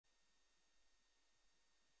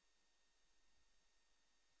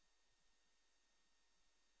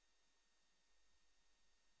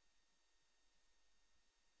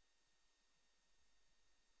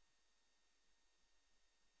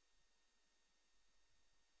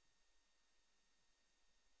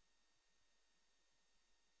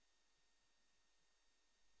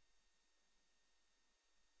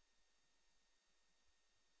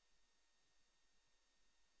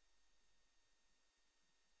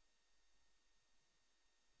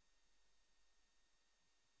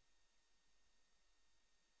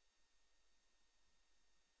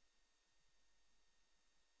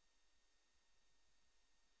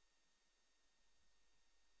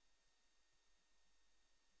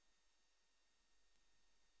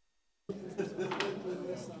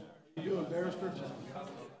You doing, barrister?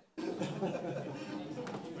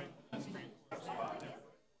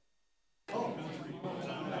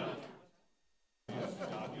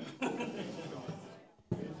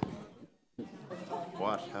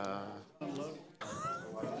 What?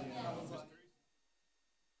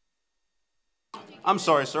 I'm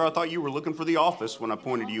sorry, sir. I thought you were looking for the office when I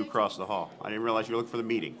pointed to you across the hall. I didn't realize you were looking for the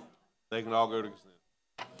meeting. They can all go to consent.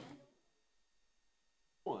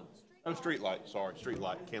 One. Oh, street light. Sorry, street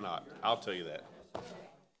light cannot. I'll tell you that.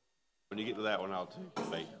 When you get to that one, I'll tell you.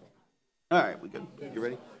 Wait. All right, we good. You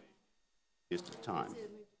ready? It's the time.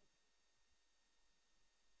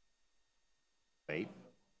 Wait.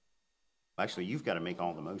 Actually, you've got to make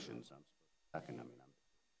all the motions.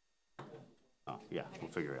 Oh, yeah,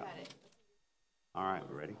 we'll figure it out. All right,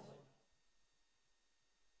 we're ready.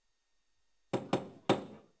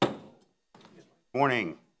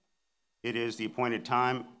 Morning. It is the appointed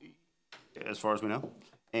time, as far as we know,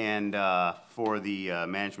 and for the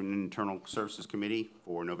Management and Internal Services Committee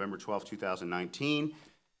for November 12, 2019.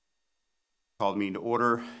 Called meeting to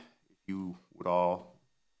order. If you would all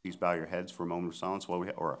please bow your heads for a moment of silence while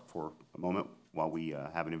for a moment while we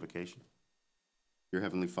have an invocation. Dear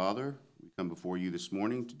Heavenly Father, we come before you this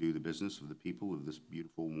morning to do the business of the people of this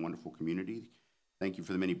beautiful and wonderful community. Thank you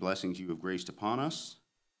for the many blessings you have graced upon us.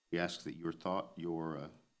 We ask that your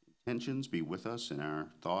intentions be with us in our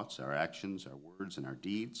thoughts, our actions, our words, and our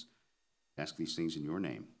deeds. We ask these things in your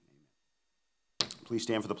name. Amen. Please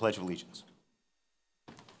stand for the Pledge of Allegiance.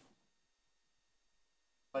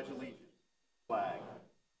 Pledge allegiance. Flag.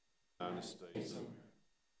 United States.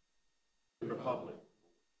 Republic.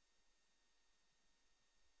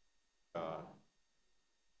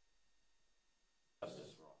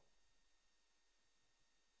 Justice for all.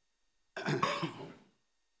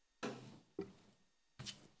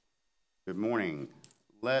 Good morning.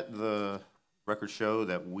 Let the record show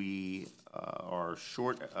that we are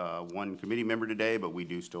short one committee member today, but we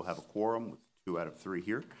do still have a quorum with 2 out of 3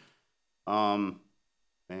 here.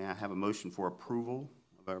 May I have a motion for approval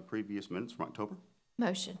of our previous minutes from October?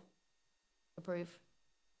 Motion. Approve.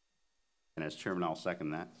 And as chairman, I'll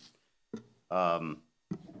second that.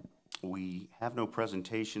 We have no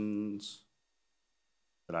presentations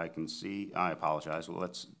that I can see. I apologize. Well,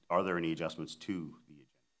 are there any adjustments to the agenda?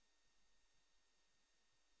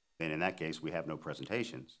 Then in that case, we have no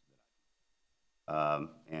presentations.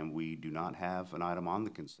 And we do not have an item on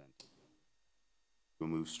the consent. We'll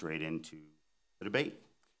move straight into the debate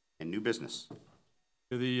and new business.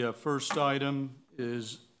 The first item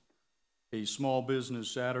is a Small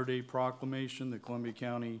Business Saturday proclamation. The Columbia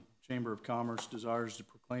County Chamber of Commerce desires to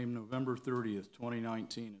proclaim November 30th,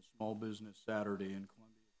 2019 as Small Business Saturday in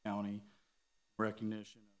Columbia County, in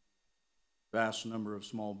recognition of a vast number of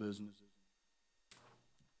small businesses.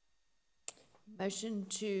 Motion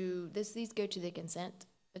to, these go to the consent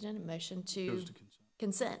agenda. Motion to, Goes to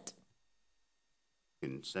consent. You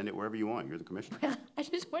can send it wherever you want. You're the commissioner. I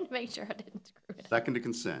just wanted to make sure I didn't screw it up. Second to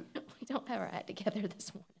consent. We don't have our act together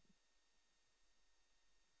this morning.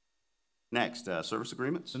 Next, service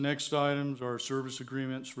agreements. The next items are service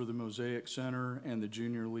agreements for the Mosaic Center and the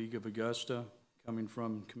Junior League of Augusta, coming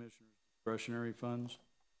from Commissioner's discretionary funds.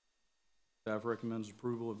 Staff recommends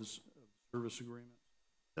approval of the service agreement.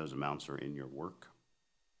 Those amounts are in your work.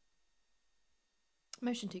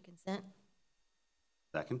 Motion to consent.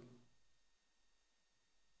 Second.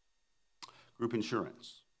 Group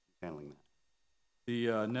insurance, handling that.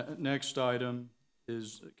 The next item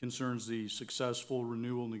concerns the successful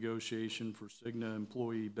renewal negotiation for Cigna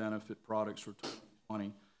employee benefit products for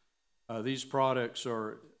 2020. These products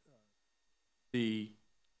are the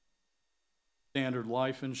standard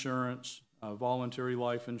life insurance, voluntary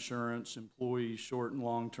life insurance, employee short and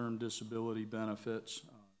long-term disability benefits,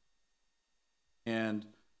 and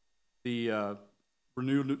the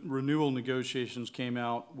renewal negotiations came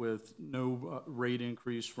out with no rate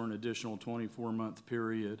increase for an additional 24-month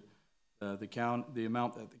period. The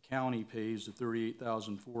amount that the county pays, the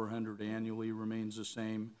 $38,400 annually, remains the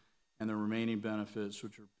same, and the remaining benefits,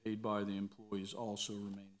 which are paid by the employees, also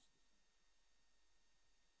remains.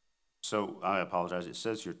 So I apologize. It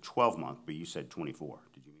says you're 12-month, but you said 24.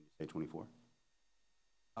 Did you mean to say 24?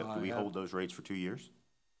 Do we hold those rates for 2 years?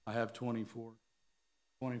 I have 24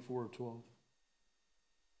 or 12.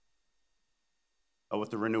 Oh,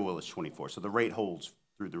 with the renewal is 24. So the rate holds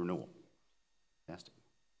through the renewal. Fantastic.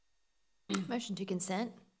 Motion to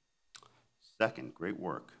consent. Second, great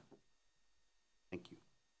work. Thank you.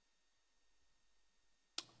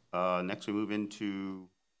 Next, we move into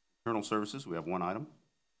internal services. We have one item.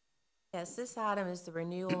 Yes, this item is the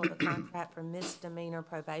renewal of a contract for misdemeanor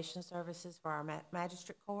probation services for our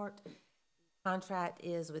magistrate court. Contract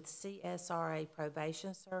is with CSRA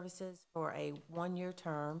Probation Services for a one-year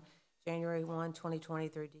term, January 1, 2020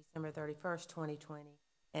 through December 31st, 2020,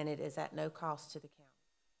 and it is at no cost to the county.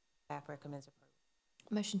 Staff recommends approval.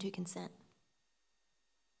 Motion to consent.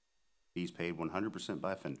 Fees paid 100%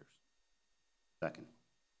 by offenders. Second.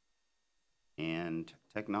 And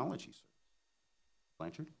technology service.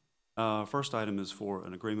 Blanchard? First item is for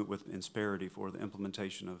an agreement with Insperity for the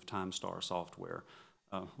implementation of TimeStar software.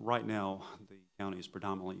 Right now, the county is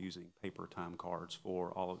predominantly using paper time cards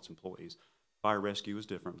for all its employees. Fire rescue is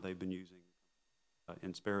different. They've been using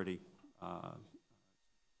Insperity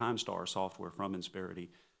TimeStar software from Insperity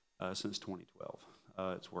since 2012.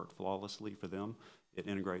 It's worked flawlessly for them. It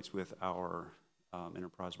integrates with our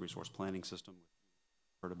enterprise resource planning system, which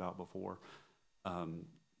we've heard about before.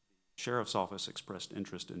 Sheriff's Office expressed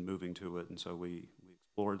interest in moving to it, and so we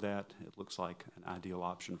explored that. It looks like an ideal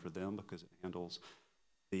option for them because it handles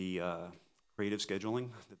the creative scheduling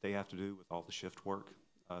that they have to do with all the shift work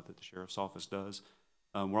that the Sheriff's Office does.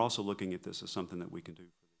 We're also looking at this as something that we can do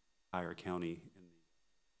for the entire county in the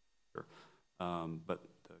future. But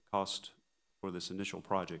the cost for this initial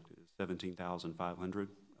project is $17,500,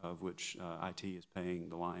 of which IT is paying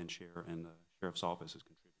the lion's share and the Sheriff's Office is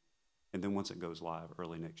contributing. And then once it goes live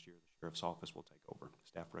early next year, the Sheriff's Office will take over.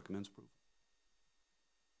 Staff recommends approval.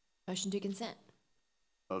 Motion to consent.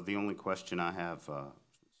 The only question I have,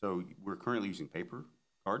 so we're currently using paper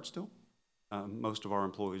cards still? Most of our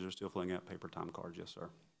employees are still filling out paper time cards, yes, sir.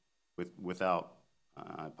 Without,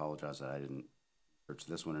 I apologize that I didn't search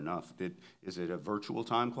this one enough. Is it a virtual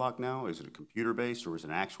time clock now? Is it a computer-based, or is it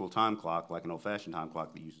an actual time clock, like an old-fashioned time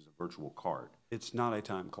clock that uses a virtual card? It's not a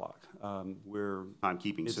time clock.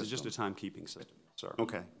 Timekeeping system. It's just a timekeeping system, sir.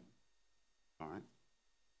 Okay. All right.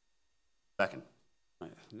 Second.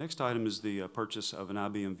 Right. The next item is the purchase of an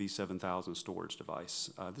IBM V7000 storage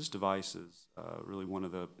device. This device is really one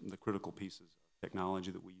of the critical pieces of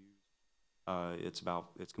technology that we use. It's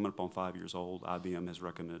coming up on 5 years old. IBM has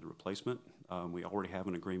recommended a replacement. We already have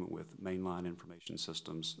an agreement with Mainline Information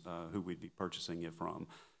Systems, who we'd be purchasing it from.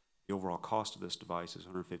 The overall cost of this device is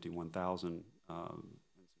 $151,000 and some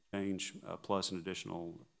change, plus an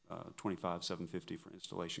additional $25,750 for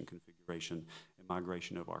installation, configuration, and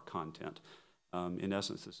migration of our content. In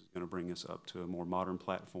essence, this is going to bring us up to a more modern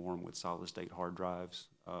platform with solid-state hard drives,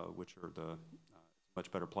 which are the much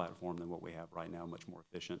better platform than what we have right now, much more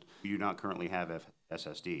efficient. You do not currently have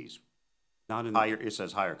SSDs. Not in higher. It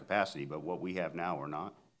says higher capacity, but what we have now or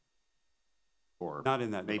not? Or not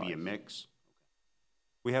in that maybe device. A mix?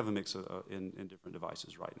 We have a mix in different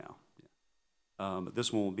devices right now. Yeah. But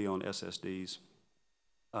this one will be on SSDs.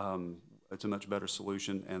 It's a much better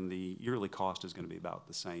solution, and the yearly cost is going to be about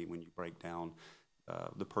the same when you break down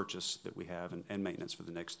the purchase that we have and maintenance for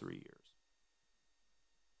the next 3 years.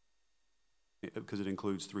 Because it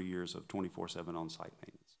includes 3 years of 24/7 on-site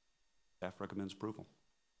maintenance. Staff recommends approval.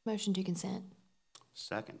 Motion to consent.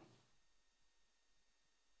 Second.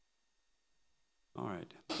 All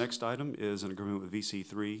right. Next item is an agreement with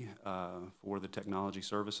VC3 for the technology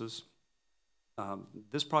services.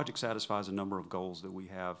 This project satisfies a number of goals that we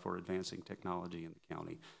have for advancing technology in the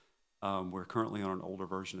county. We're currently on an older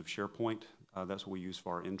version of SharePoint. That's what we use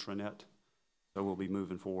for our intranet. So we'll be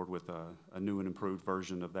moving forward with a new and improved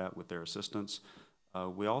version of that with their assistance.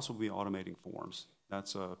 We also will be automating forms.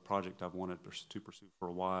 That's a project I've wanted to pursue for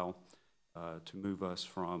a while, to move us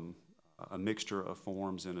from a mixture of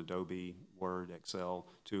forms in Adobe, Word, Excel,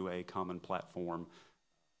 to a common platform,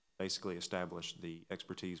 basically establish the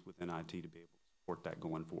expertise within IT to be able to support that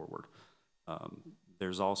going forward.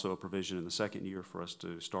 There's also a provision in the second year for us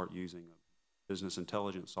to start using business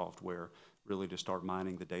intelligence software, really to start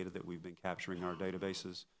mining the data that we've been capturing in our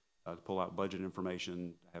databases, to pull out budget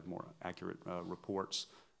information, have more accurate reports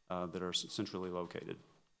that are centrally located.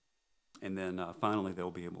 And then finally,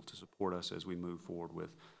 they'll be able to support us as we move forward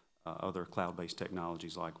with other cloud-based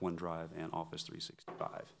technologies like OneDrive and Office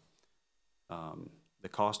 365. The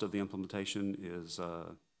cost of the implementation is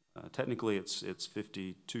technically it's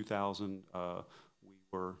 $52,000.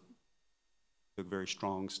 We took a very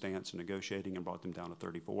strong stance in negotiating and brought them down to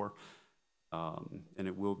 $34,000. And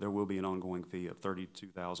there will be an ongoing fee of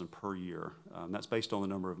 $32,000 per year. That's based on the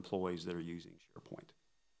number of employees that are using SharePoint.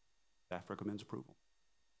 Staff recommends approval.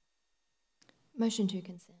 Motion to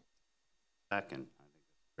consent. Second. I think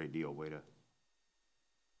that's a great deal. Way to.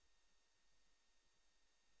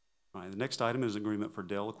 All right, the next item is agreement for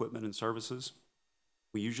Dell equipment and services.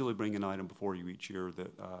 We usually bring an item before you each year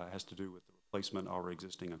that has to do with the replacement of our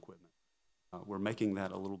existing equipment. We're making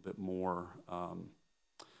that a little bit more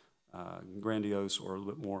grandiose, or a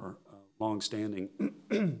little bit more long-standing,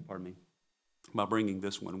 pardon me, by bringing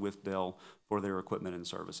this one with Dell for their equipment and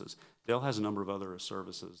services. Dell has a number of other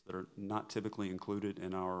services that are not typically included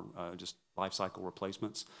in our just life cycle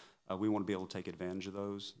replacements. We want to be able to take advantage of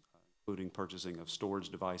those, including purchasing of storage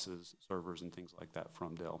devices, servers, and things like that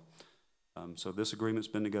from Dell. So this agreement's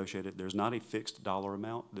been negotiated. There's not a fixed dollar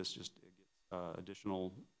amount. This just gets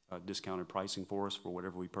additional discounted pricing for us for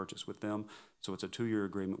whatever we purchase with them. So it's a 2-year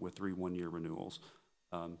agreement with 3 one-year renewals.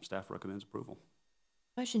 Staff recommends approval.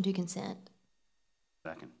 Motion to consent.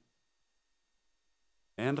 Second.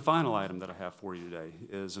 And the final item that I have for you today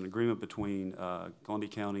is an agreement between Columbia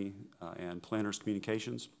County and Planters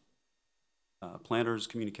Communications. Planters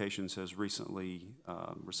Communications has recently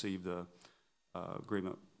received the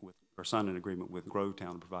agreement with, or signed an agreement with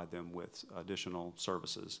Grovetown to provide them with additional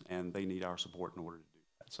services, and they need our support in order to do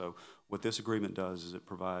that. So what this agreement does is it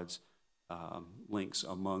provides links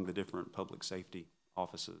among the different public safety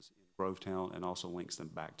offices in Grovetown and also links them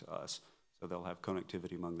back to us. So they'll have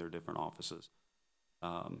connectivity among their different offices.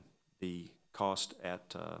 The cost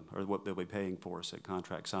at, or what they'll be paying for us at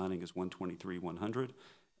contract signing is $123,100,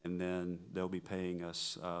 and then they'll be paying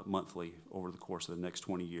us monthly over the course of the next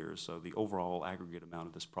 20 years. So the overall aggregate amount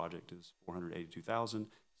of this project is $482,625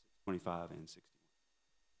 and $60.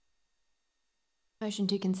 Motion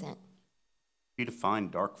to consent. Can you define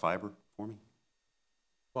dark fiber for me?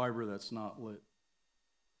 Fiber that's not lit.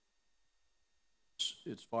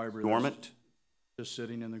 It's fiber that's Dormant? just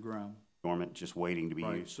sitting in the ground. Dormant, just waiting to be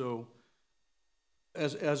Right, used. so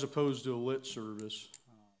as opposed to a lit service,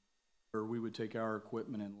 where we would take our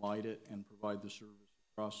equipment and light it and provide the service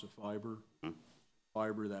across the fiber,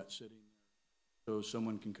 fiber that's sitting there. So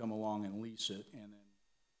someone can come along and lease it and then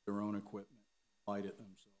their own equipment, light it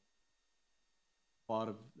themselves.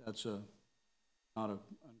 That's not an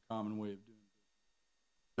uncommon way of doing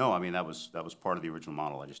it. No, I mean, that was part of the original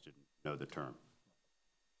model. I just didn't know the term.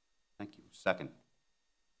 Thank you. Second.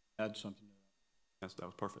 Add something to that. Yes, that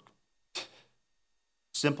was perfect.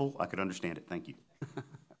 Simple, I could understand it. Thank you.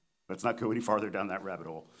 Let's not go any farther down that rabbit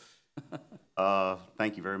hole.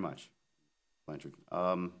 Thank you very much, Blanchard.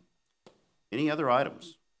 Any other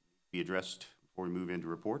items be addressed before we move into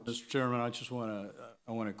reports? Mr. Chairman, I just want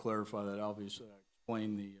to clarify that. Obviously, I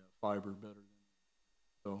explained the fiber better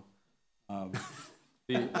than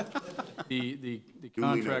the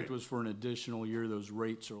contract was for an additional year. Those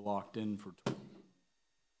rates are locked in for 20.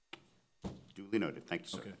 Duly noted. Thank you,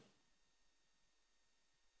 sir. Okay.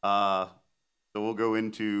 So we'll go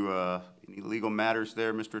into any legal matters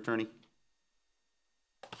there, Mr. Attorney.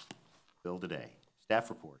 Bill today. Staff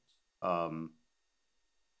reports.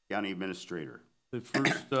 County Administrator. The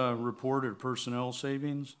first report are personnel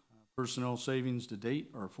savings. Personnel savings to date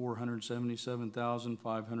are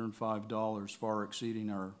 $477,505, far exceeding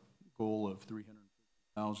our goal of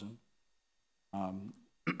 $350,000.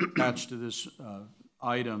 Attached to this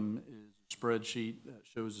item is a spreadsheet that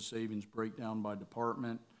shows the savings breakdown by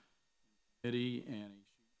department, committee, and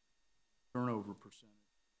a turnover percentage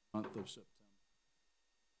month of September.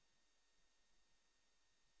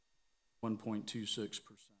 1.26%.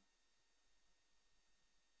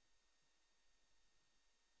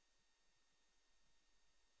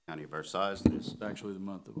 County of our size, that is It's actually the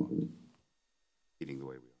month of August. eating the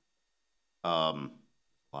way we are.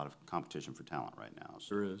 A lot of competition for talent right now.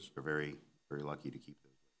 So There is. we're very, very lucky to keep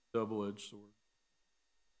those. Double-edged sword.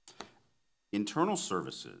 Internal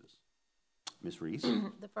Services. Ms. Reese.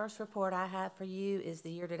 The first report I have for you is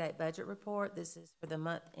the year-to-date budget report. This is for the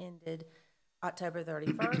month ended October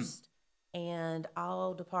 31st, and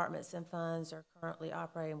all departments and funds are currently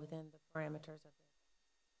operating within the parameters of this.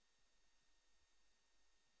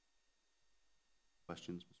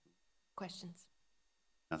 Questions? Questions?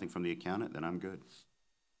 Nothing from the accountant? Then I'm good.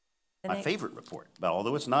 The My next- favorite report, but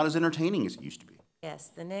although it's not as entertaining as it used to be. Yes,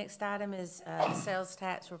 the next item is the sales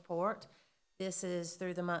tax report. This is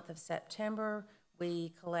through the month of September.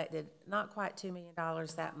 We collected not quite $2 million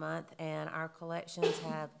that month, and our collections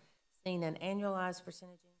have seen an annualized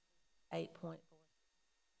percentage increase of 8.4%.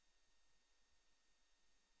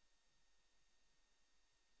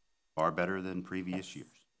 Far better than previous years.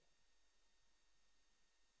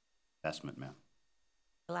 Investment, ma'am.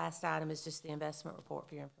 The last item is just the investment report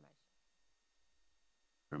for your information.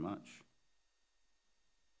 Very much.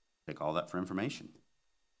 Take all that for information.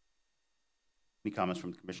 Any comments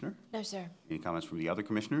from the commissioner? No, sir. Any comments from the other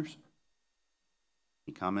commissioners?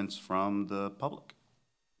 Any comments from the public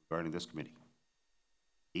regarding this committee?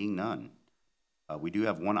 Being none. We do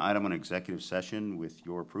have one item on executive session. With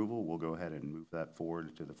your approval, we'll go ahead and move that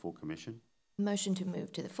forward to the full commission. Motion to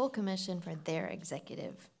move to the full commission for their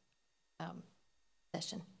executive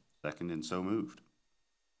session. Second and so moved.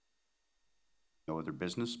 no other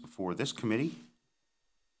business before this committee,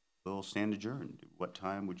 we'll stand adjourned. What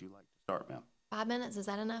time would you like to start, ma'am? 5 minutes, is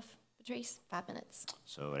that enough, Patrice? 5 minutes.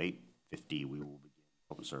 So at 8:50, we will begin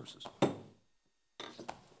open services.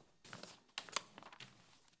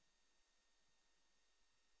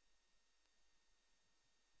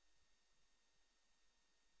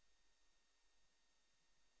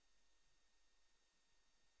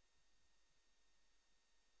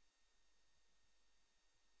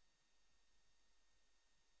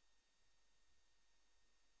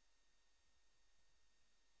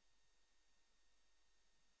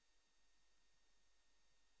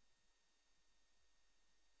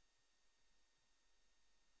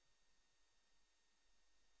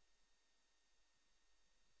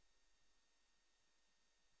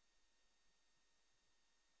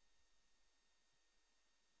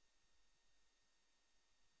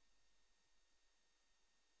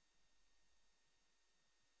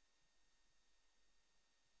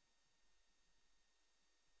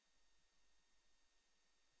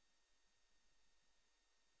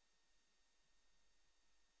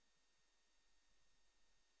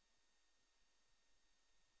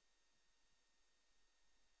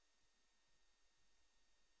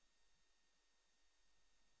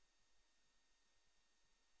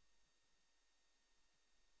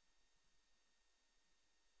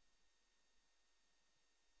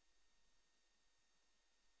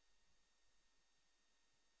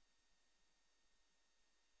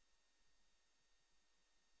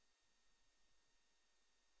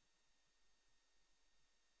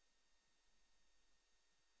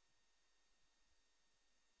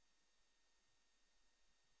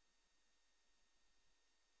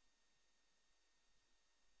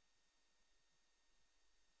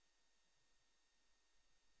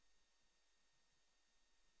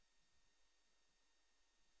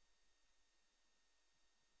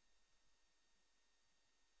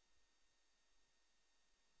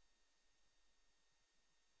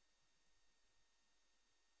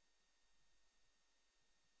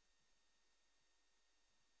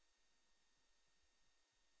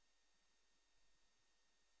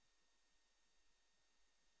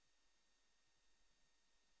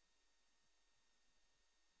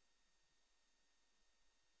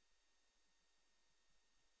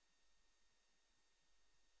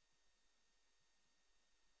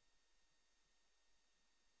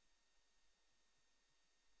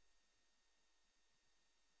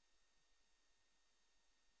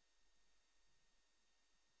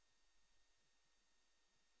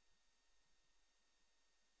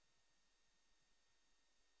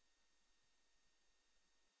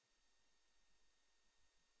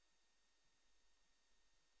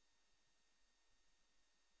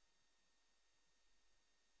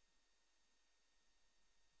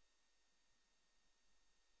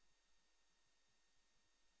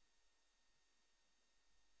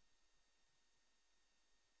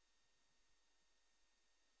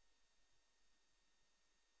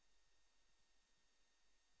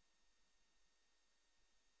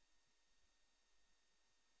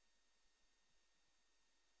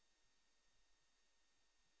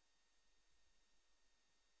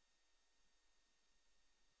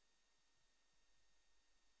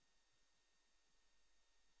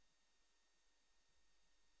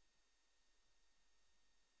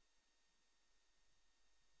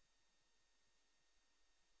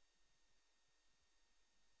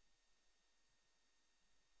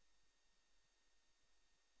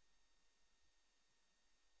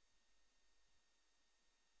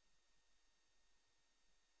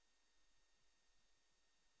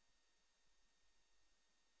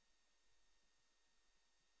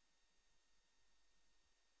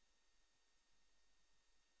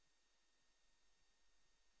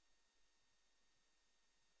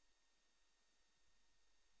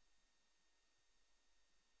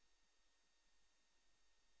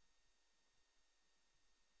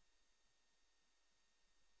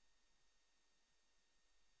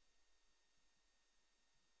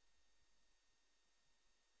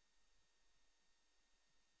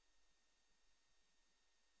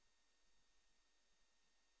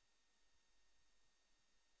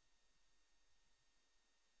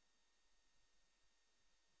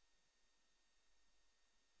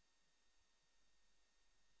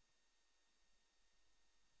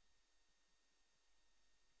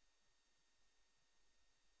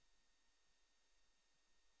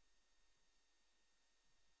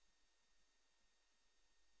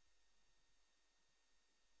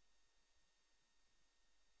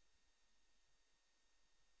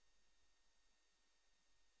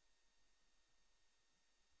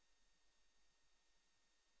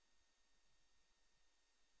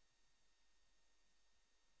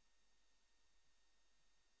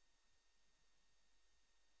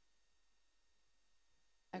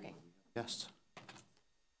 Okay. Yes.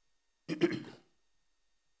 Good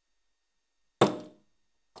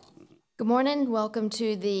morning. Welcome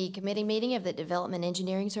to the committee meeting of the Development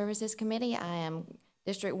Engineering Services Committee. I am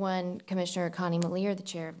District 1 Commissioner Connie Malier, the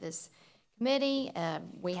chair of this committee.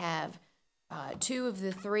 We have 2 of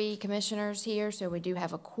the 3 commissioners here, so we do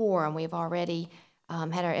have a quorum. We've already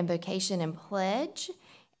had our invocation and pledge,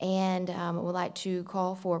 and would like to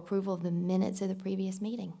call for approval of the minutes of the previous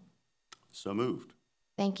meeting. So moved.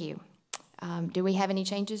 Thank you. Do we have any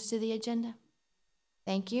changes to the agenda?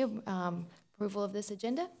 Thank you. Approval of this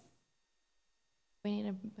agenda? We need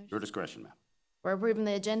a motion. Your discretion, ma'am. We're approving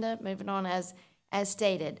the agenda, moving on as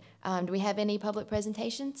stated. Do we have any public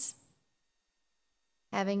presentations?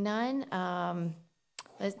 Having none,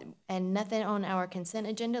 and nothing on our consent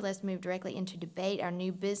agenda, let's move directly into debate. Our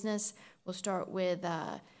new business, we'll start with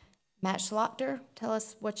Matt Schlachter. Tell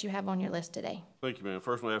us what you have on your list today. Thank you, ma'am.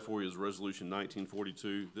 First one I have for you is Resolution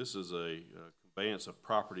 1942. This is a conveyance of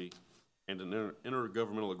property and an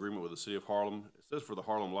intergovernmental agreement with the City of Harlem. It says for the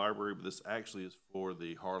Harlem Library, but this actually is for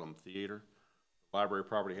the Harlem Theater. The library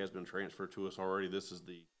property has been transferred to us already. This is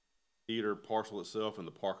the theater parcel itself and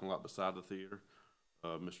the parking lot beside the theater.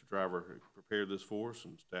 Mr. Driver prepared this for us,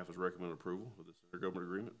 and staff has recommended approval of this intergovernmental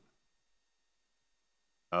agreement.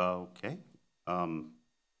 Okay.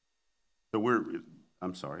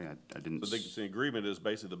 I'm sorry, I didn't. So the agreement is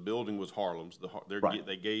basically the building was Harlem's.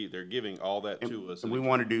 They're giving all that to us. And we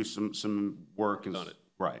want to do some work. Done it.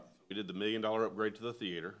 Right. We did the $1 million upgrade to the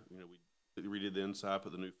theater. You know, we redid the inside,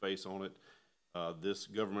 put the new face on it. This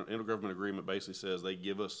intergovernment agreement basically says they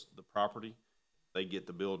give us the property, they get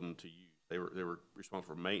the building to use. They were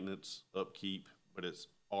responsible for maintenance, upkeep, but it's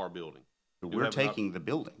our building. We're taking the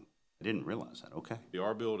building. I didn't realize that. Okay. Be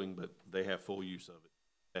our building, but they have full use of it.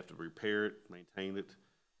 They have to repair it, maintain it.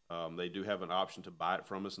 They do have an option to buy it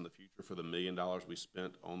from us in the future for the $1 million we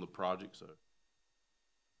spent on the project. So,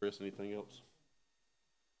 Chris, anything else?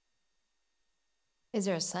 Is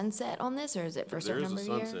there a sunset on this, or is it for a certain number of years?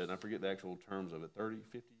 There is a sunset, and I forget the actual terms of it, 30,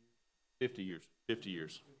 50 years? 50 years, 50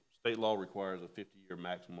 years. State law requires a 50-year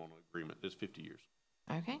maximum on an agreement. It's 50 years.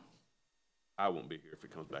 Okay. I won't be here if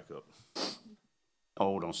it comes back up.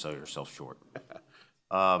 Oh, don't sell yourself short.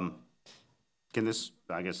 I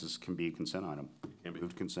guess this can be a consent item. Can be.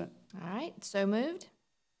 Moved consent. All right, so moved.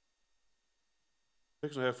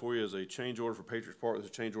 Next one I have for you is a change order for Patriots Park. This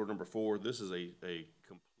is change order number 4. This is a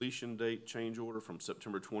completion date change order from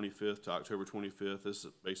September 25th to October 25th. This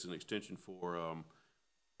is basically an extension for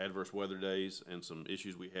adverse weather days and some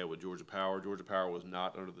issues we had with Georgia Power. Georgia Power was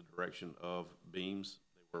not under the direction of Beams.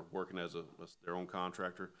 They were working as their own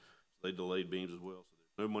contractor, so they delayed Beams as well. So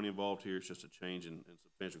there's no money involved here. It's just a change in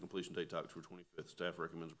substantial completion date to October 25th. Staff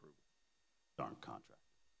recommends approval. Darn contract.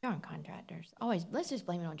 Darn contractors. Always, let's just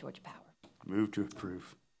blame it on Georgia Power. Move to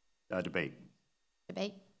approve. Debate.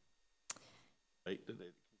 Debate? We can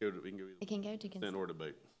go either It can go to consent consent. or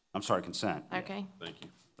debate. I'm sorry, consent. Okay. Thank you.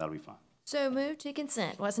 That'll be fine. So moved to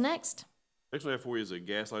consent. What's next? Next one I have for you is a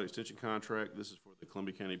Gaslight extension contract. This is for the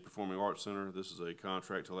Columbia County Performing Arts Center. This is a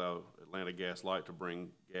contract to allow Atlanta Gas Light to bring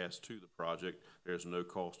gas to the project. There's no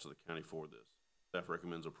cost to the county for this. Staff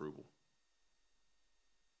recommends approval.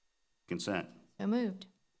 Consent. So moved.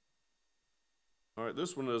 All right,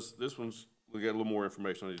 this one's, we got a little more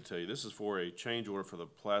information I need to tell you. This is for a change order for the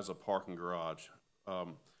Plaza Parking Garage.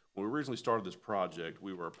 When we originally started this project,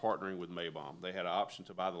 we were partnering with Maybaum. They had an option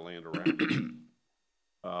to buy the land around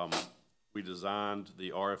it. We designed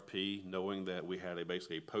the RFP knowing that we had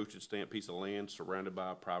basically a postage stamp piece of land surrounded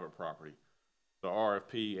by private property. The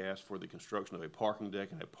RFP asked for the construction of a parking deck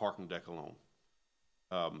and a parking deck alone.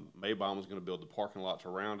 Maybaum was going to build the parking lots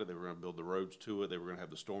around it. They were going to build the roads to it. They were going to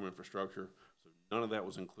have the storm infrastructure. So none of that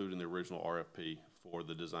was included in the original RFP for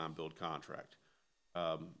the design build contract.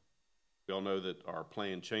 We all know that our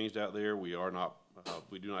plan changed out there. We do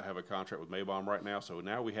not have a contract with Maybaum right now. So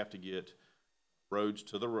now we have to get roads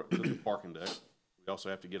to the parking deck. We also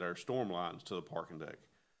have to get our storm lines to the parking deck.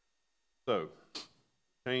 So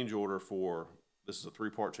change order this is a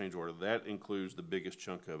 3-part change order. That includes the biggest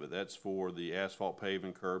chunk of it. That's for the asphalt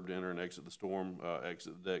paving, curb to enter and exit the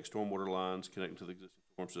deck, stormwater lines connecting to the existing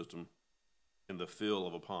storm system, and the fill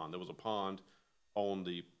of a pond. There was a pond on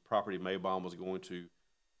the property Maybaum was going to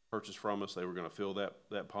purchase from us. They were going to fill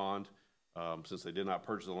that pond. Since they did not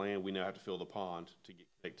purchase the land, we now have to fill the pond to get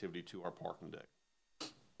connectivity to our parking deck.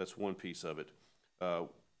 That's one piece of it.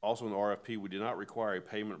 Also in the RFP, we did not require a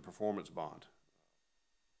payment performance bond.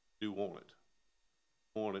 We do want it.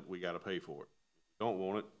 We got to pay for it. If we don't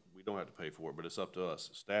want it, we don't have to pay for it, but it's up to us.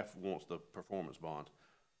 Staff wants the performance bond.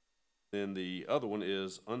 Then the other one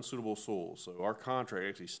is unsuitable soils. So our contract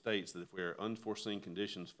actually states that if there are unforeseen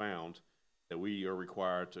conditions found, that we are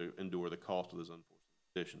required to endure the cost of those unforeseen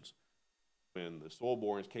conditions. When the soil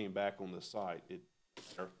borings came back on the site,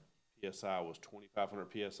 our PSI was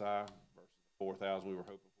 2,500 PSI versus 4,000 we were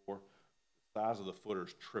hoping for. The size of the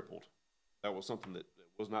footers tripled. That was something that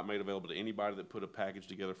was not made available to anybody that put a package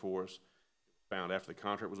together for us. Found after the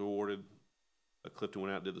contract was awarded, Clifton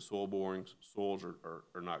went out and did the soil borings. Soils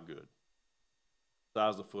are not good.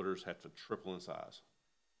 Size of the footers have to triple in size.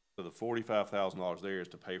 So the $45,000 there is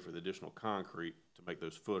to pay for the additional concrete to make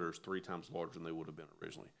those footers 3 times larger than they would have been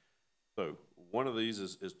originally. So one of these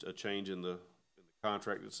is a change in the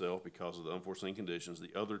contract itself because of the unforeseen conditions.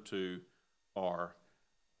 The other 2 are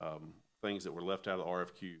things that were left out of the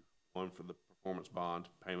RFQ. One for the performance bond,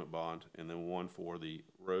 payment bond, and then one for the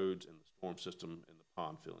roads and the storm system and the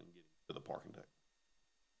pond filling getting to the parking deck.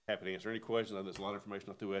 Happy to answer any questions. I know there's a lot of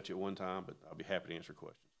information I threw at you at one time, but I'll be happy to answer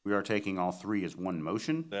questions. We are taking all 3 as one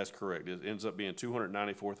motion? That's correct. It ends up being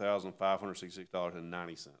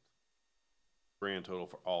 $294,566.90. Grand total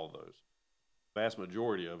for all of those. Vast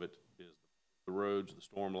majority of it is the roads, the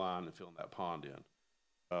storm line, and filling that pond in.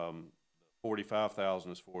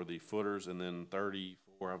 $45,000 is for the footers, and then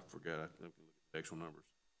 34, I forgot, I look at the actual numbers.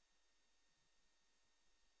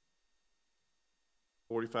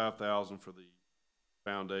 $45,000 for the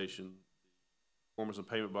foundation. The performance and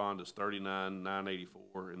payment bond is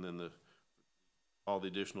 $39,984, and then all the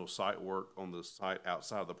additional site work on the site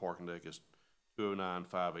outside the parking deck is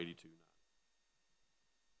 $209,582.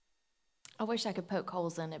 I wish I could poke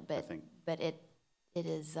holes in it, but it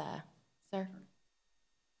is, sir?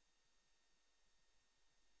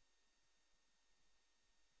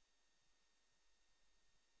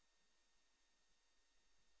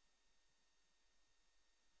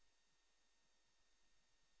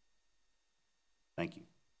 Thank you.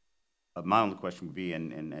 My only question would be,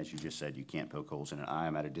 and as you just said, you can't poke holes in it. I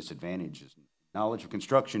am at a disadvantage. Knowledge of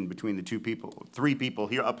construction between the 3 people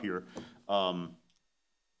here up here.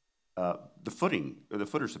 The footing, or the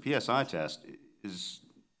footers, the PSI test, is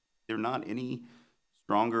there not any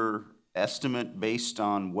stronger estimate based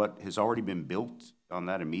on what has already been built on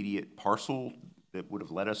that immediate parcel that would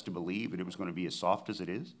have led us to believe that it was going to be as soft as it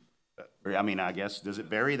is? I mean, I guess, does it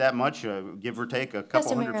vary that much, give or take a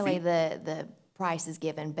couple hundred Customarily, feet? the price is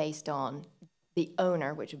given based on the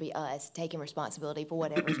owner, which would be us, taking responsibility for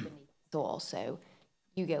whatever's beneath the soil. So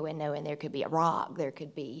you go in knowing there could be a rock, there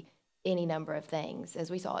could be any number of things. As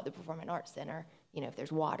we saw at the Performing Arts Center, you know, if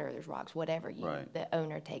there's water, there's rocks, whatever, Right. the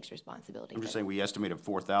owner takes responsibility. I'm just saying, we estimated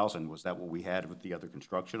 4,000. Was that what we had with the other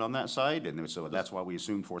construction on that site? And so that's why we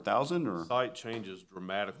assumed 4,000, or? Site changes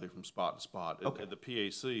dramatically from spot to spot. Okay. At the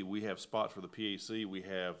PAC, we have spots for the PAC. We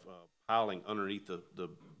have piling underneath the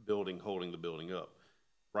building, holding the building up.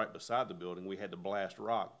 Right beside the building, we had to blast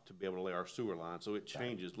rock to be able to lay our sewer line. So it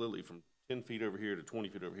changes literally from 10 feet over here to 20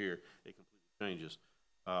 feet over here. It completely changes.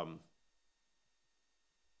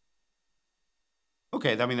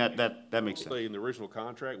 Okay, I mean, that makes sense. In the original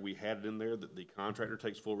contract, we had it in there that the contractor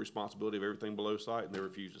takes full responsibility of everything below site, and they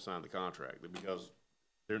refused to sign the contract because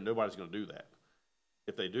nobody's going to do that.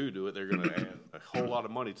 If they do it, they're going to add a whole lot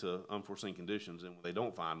of money to unforeseen conditions, and when they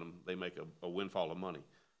don't find them, they make a windfall of money.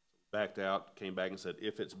 Backed out, came back and said,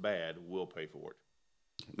 if it's bad, we'll pay for it.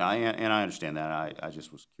 No, and I understand that. I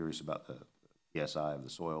just was curious about the PSI of the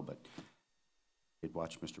soil, but I did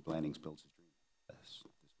watch Mr. Blandings build his dream this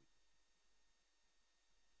week.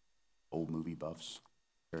 Old movie buffs,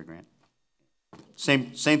 Cary Grant.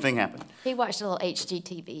 Same thing happened. He watched a little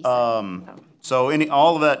HGTV. So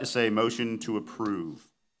all of that to say, motion to approve,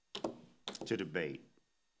 to debate.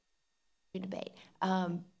 To debate.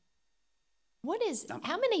 How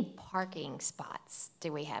many parking spots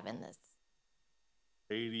do we have in this?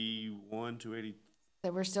 81 to 80.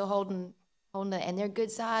 So we're still holding it, and they're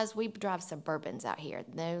good size. We drive Suburbans out here.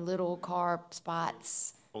 No little car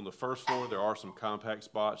spots. On the first floor, there are some compact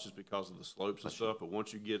spots just because of the slopes and stuff, but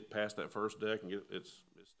once you get past that first deck and it's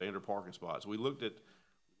standard parking spots. We looked at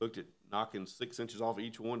knocking 6 inches off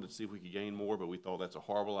each one to see if we could gain more, but we thought that's a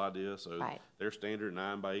horrible idea. So they're standard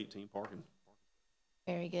 9 by 18 parking.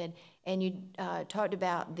 Very good. And you talked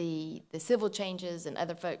about the civil changes and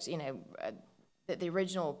other folks, you know, that the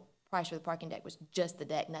original price for the parking deck was just the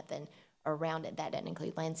deck, nothing around it. That doesn't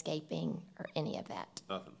include landscaping or any of that.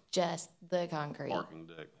 Nothing. Just the concrete. Parking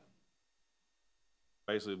deck.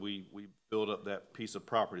 Basically, we build up that piece of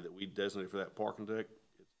property that we designated for that parking deck.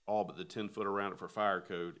 It's all but the 10 foot around it for fire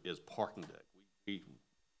code is parking deck. We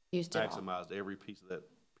used it all. maximized every piece of that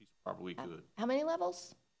piece of property we could. How many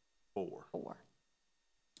levels? 4.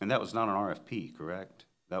 And that was not an RFP, correct?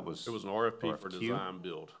 It was an RFP for design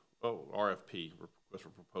build. RFP, request for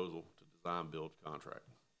proposal to design build contract.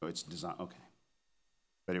 Oh, it's design, okay.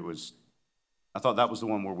 But it was, I thought that was the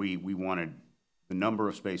one where we wanted the number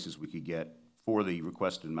of spaces we could get for the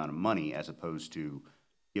requested amount of money as opposed to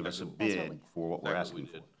give us a That's what bid for what we're Exactly asking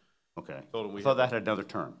what we for. did. Okay. Told them we I thought had- that had another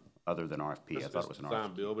term other than RFP. I thought it was an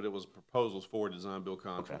Design RFP. build, but it was proposals for a design build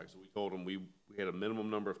contract. So we told them we had a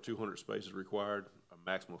minimum number of 200 spaces required, a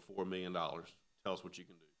maximum of $4 million. Tell us what you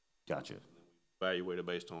can do. Gotcha. Evaluated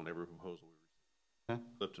based on every proposal we received. Okay.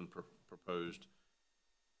 Clifton proposed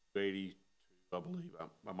 280, I believe,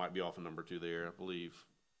 I might be off a number 2 there, I believe.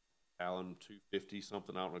 Allen 250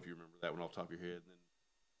 something, I don't know if you remember that one off the top of your head. And then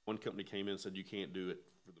one company came in and said, you can't do it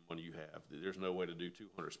for the money you have. There's no way to do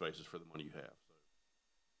 200 spaces for the money you have. So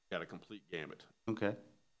got a complete gamut. Okay.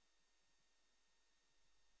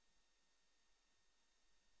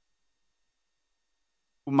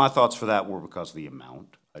 Well, my thoughts for that were because of the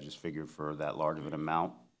amount. I just figured for that large of an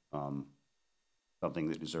amount, something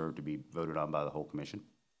that deserved to be voted on by the whole commission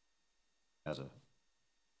as a,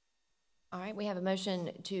 All right, we have a motion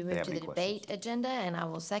to move have to any the debate agenda, and I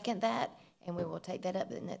will second that, and we will take that up at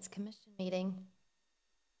the next commission meeting.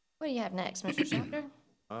 What do you have next, Mr. Shafter?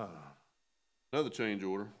 Another change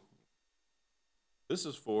order. This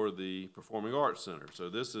is for the Performing Arts Center. So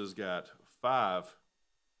this has got 5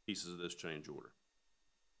 pieces of this change order.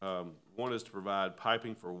 One is to provide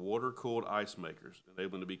piping for water-cooled ice makers,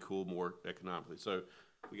 enabling to be cooled more economically. So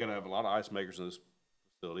we got to have a lot of ice makers in this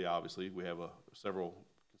facility, obviously. We have several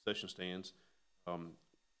concession stands. Basically,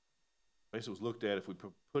 it was looked at if we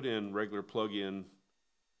put in regular plug-in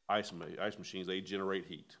ice machines, they generate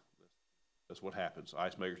heat. That's what happens.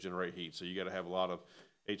 Ice makers generate heat. So you got to have a lot of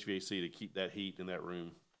HVAC to keep that heat in that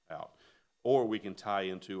room out. Or we can tie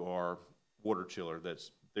into our chiller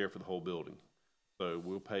that's there for the whole building. So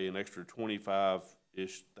we'll pay an extra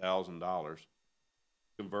 $25,000-ish to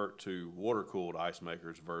convert to water-cooled ice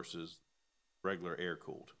makers versus regular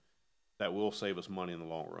air-cooled. That will save us money in the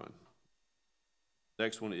long run.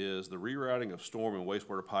 Next one is the rerouting of storm and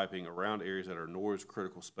wastewater piping around areas that are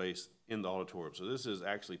noise-critical space in the auditorium. So this is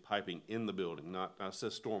actually piping in the building, not it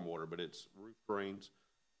says stormwater, but it's roof drains.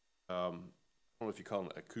 I don't know if you call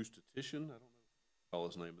him an acoustician. I don't know if you call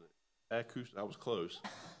his name. I was close.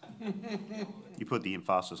 you put the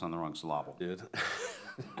emphasis on the wrong syllable. Did.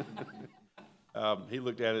 He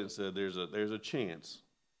looked at it and said, there's a chance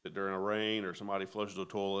that during a rain or somebody flushes the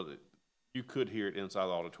toilet, you could hear it inside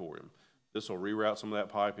the auditorium. This will reroute some of that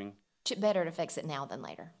piping. Better to fix it now than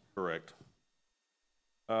later. Correct.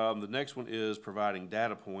 The next one is providing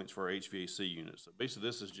data points for our HVAC units. So basically,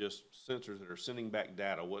 this is just sensors that are sending back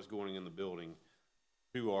data, what's going in the building,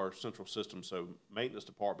 to our central system. So maintenance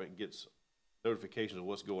department gets notifications of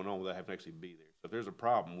what's going on without having to actually be there. So if there's a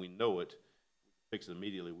problem, we know it, we fix it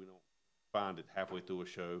immediately. We don't find it halfway through a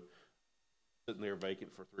show, sitting there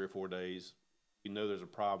vacant for 3 or 4 days. We know there's a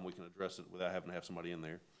problem, we can address it without having to have somebody in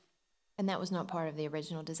there. And that was not part of the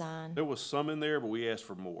original design? There was some in there, but we asked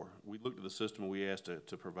for more. We looked at the system and we asked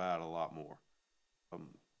to provide a lot more.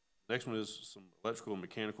 Next one is some electrical and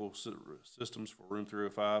mechanical systems for room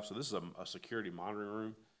 305. So this is a security monitoring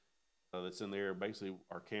room that's in there. Basically,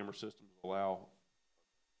 our camera systems allow,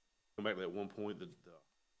 come back to that one point, the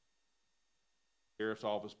sheriff's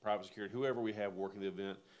office, private security, whoever we have working the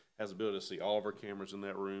event has the ability to see all of our cameras in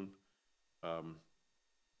that room. So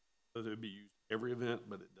it would be used every event,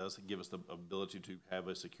 but it does give us the ability to have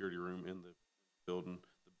a security room in the building.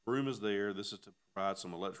 The room is there. This is to provide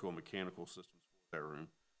some electrical and mechanical systems for that room.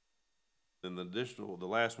 Then the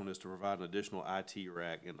last one is to provide an additional IT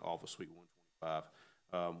rack in Office Suite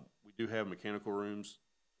 125. We do have mechanical rooms,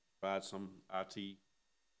 provide some IT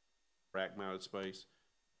rack mounted space,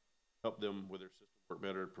 help them with their system work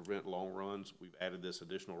better, prevent long runs. We've added this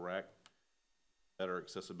additional rack, better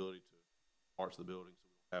accessibility to parts of the building. So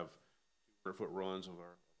we have 200-foot runs of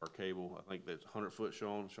our cable. I think that's 100-foot,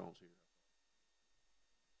 Sean's here.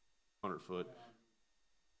 100-foot.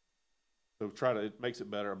 So it makes it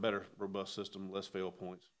better, a better robust system, less fail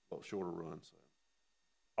points, shorter runs. So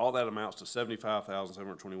all that amounts to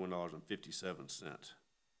 $75,721.57.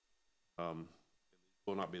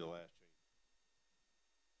 Will not be the last change.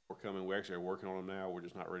 We're coming. We actually are working on them now. We're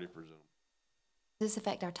just not ready to present them. Does this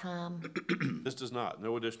affect our time? This does not.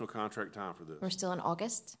 No additional contract time for this. We're still in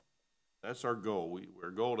August? That's our goal. Our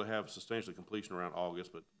goal to have substantially completion around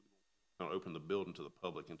August, but we don't open the building to the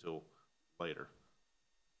public until later.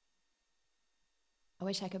 I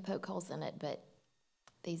wish I could poke holes in it, but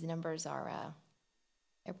these numbers are,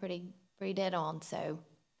 they're pretty dead on, so do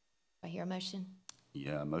I hear a motion?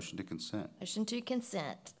 Yeah, motion to consent. Motion to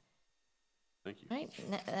consent. Thank you. All right,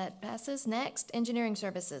 that passes. Next, engineering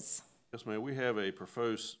services. Yes, ma'am. We have a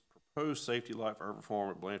proposed proposed safety light for Herbert Farm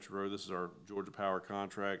at Blanchard Road. This is our Georgia Power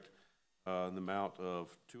contract, in the amount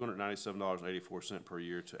of $297.84 per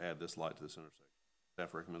year to add this light to this intersection.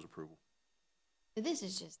 Staff recommends approval. This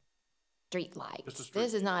is just street lights. Just a street-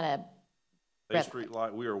 This is not a, A street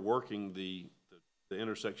light, we are working the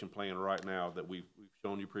intersection plan right now that we've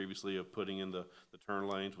shown you previously of putting in the turn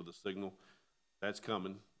lanes with the signal. That's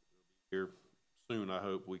coming here soon, I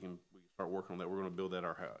hope. We can start working on that. We're gonna build that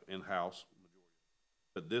in-house.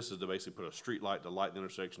 But this is to basically put a street light to light the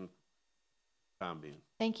intersection time being.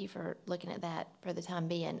 thank you for looking at that for the time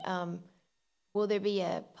being. Will there be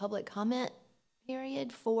a public comment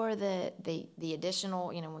period for the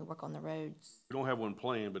additional, you know, when we work on the roads? We don't have one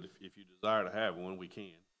planned, but if you desire to have one, we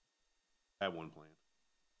can have one planned.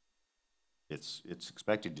 It's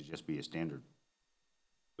expected to just be a standard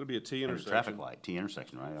It'll be a T intersection. traffic light, T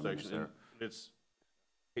intersection, right? I mean, it's Intersection. there. And it's,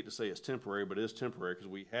 I hate to say it's temporary, but it is temporary because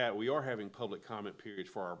we are having public comment periods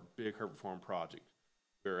for our big Herbert Farm project.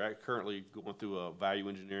 We're currently going through a value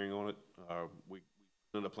engineering on it. We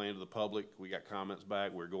sent a plan to the public. We got comments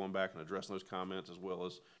back. We're going back and addressing those comments as well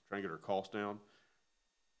as trying to get our costs down.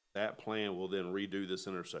 That plan will then redo this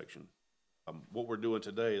intersection. What we're doing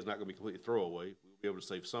today is not going to be completely throwaway. We'll be able to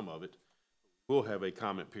save some of it. We'll have a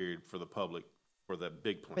comment period for the public for that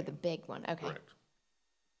big plan. For the big one, okay. Correct.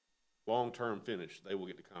 Long-term finish, they will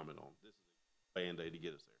get to comment on. This is a Band-Aid to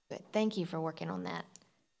get us there. Good, thank you for working on that.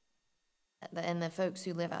 And the folks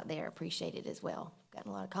who live out there appreciate it as well.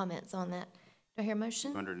 Gotten a lot of comments on that. Do I hear a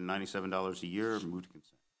motion? $297 a year, move to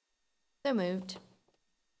consent. So moved.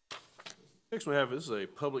 Next we have is a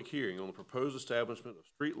public hearing on the proposed establishment of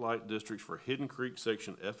street light districts for Hidden Creek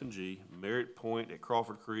Section F and G, Merritt Point at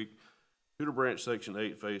Crawford Creek, Tudor Branch Section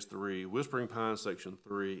 8, Phase 3, Whispering Pines Section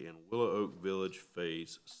 3, and Willow Oak Village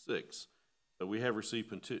Phase 6. So we have received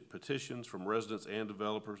petitions from residents and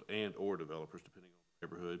developers or developers, depending on the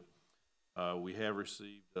neighborhood. We have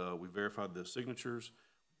received, we verified the signatures.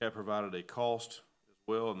 We have provided a cost as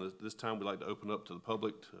well, and this time we'd like to open up to the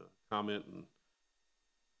public to comment and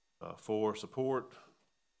for support.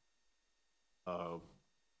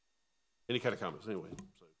 Any kind of comments, anyway.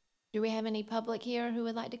 So. Do we have any public here who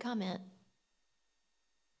would like to comment?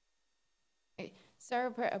 Okay.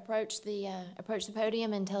 Sir, approach the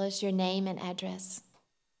podium and tell us your name and address.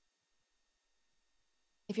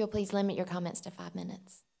 If you'll please limit your comments to 5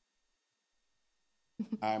 minutes.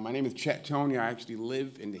 Hi, my name is Chet Tony. I actually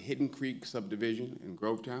live in the Hidden Creek subdivision in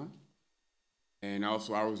Grovetown. And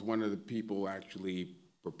also, I was one of the people actually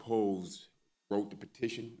wrote the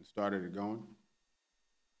petition, and started it going.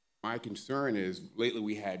 My concern is, lately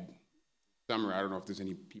we had summer, I don't know if there's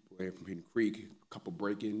any people there from Hidden Creek, a couple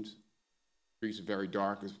break-ins. Streets are very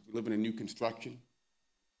dark. We live in a new construction,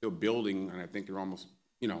 still building, and I think they're almost,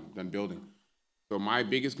 done building. So my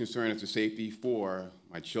biggest concern is the safety for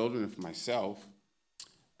my children and for myself.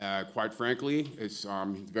 Quite frankly, it's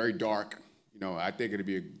very dark. I think it'd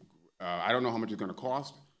be I don't know how much it's going to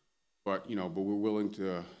cost, but we're willing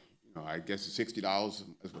to, I guess $60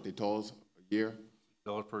 is what they told us a year.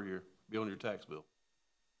 $60 per year, be on your tax bill.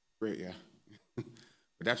 Great, yeah.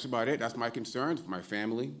 But that's about it. That's my concerns for my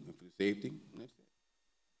family and for the safety. That's it.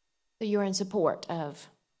 So you're in support of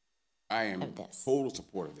I am in this. Total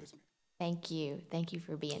support of this. Thank you. Thank you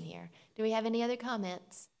for being here. Do we have any other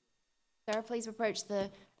comments? Sir, please approach the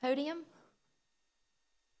podium.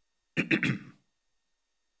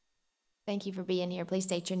 Thank you for being here. Please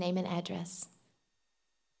state your name and address.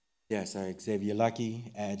 Yes, Xavier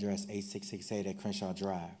Lucky, address 8668 at Crenshaw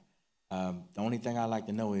Drive. The only thing I'd like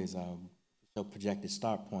to know is the projected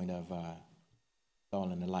start point of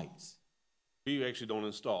installing the lights. We actually don't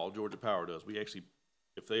install, Georgia Power does. We actually,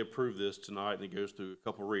 if they approve this tonight and it goes through a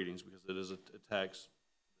couple readings, because it is a tax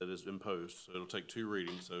that is imposed, so it'll take 2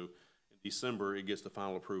 readings. So in December, it gets the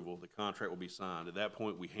final approval. The contract will be signed. At that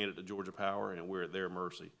point, we hand it to Georgia Power, and we're at their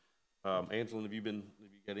mercy. Angelin, have you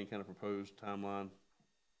got any kind of proposed timeline?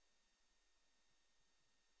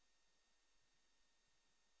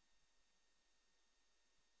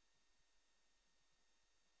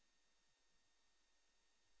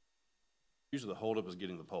 Usually the holdup is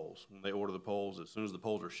getting the poles. When they order the poles, as soon as the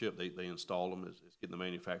poles are shipped, they install them. It's getting the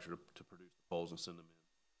manufacturer to produce the poles and send them in.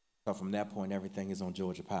 So from that point, everything is on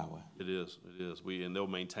Georgia Power. It is. And they'll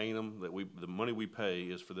maintain them. The money we pay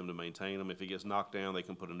is for them to maintain them. If it gets knocked down, they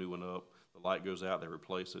can put a new one up. The light goes out, they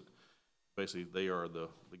replace it. Basically, they are the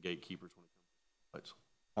gatekeepers when it comes to lights.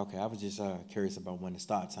 Okay, I was just curious about when the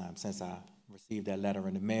start time, since I received that letter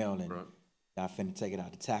in the mail and Right. I finna take it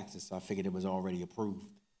out to taxes, so I figured it was already approved.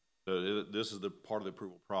 So this is the part of the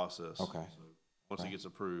approval process. Okay. So once it gets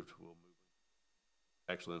approved, we'll move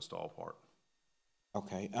actually install part.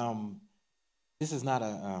 Okay, This is not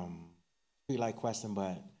a, streetlight question,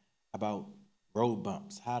 but about road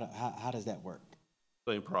bumps. How does that work?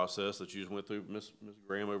 Same process that you just went through, Ms.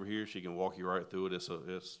 Graham over here, she can walk you right through it.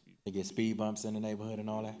 They get speed bumps in the neighborhood and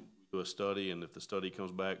all that? Do a study, and if the study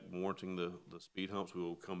comes back warranting the speed humps, we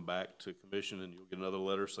will come back to commission, and you'll get another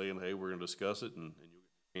letter saying, hey, we're gonna discuss it, and you'll get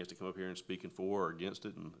a chance to come up here and speak in for or against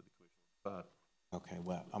it, and the commission will decide. Okay,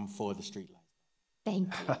 well, I'm for the streetlights.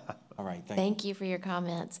 Thank you. All right, thank you. Thank you for your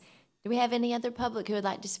comments. Do we have any other public who would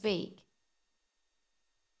like to speak?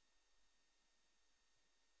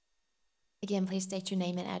 Again, please state your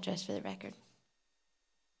name and address for the record.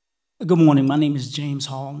 Good morning. My name is James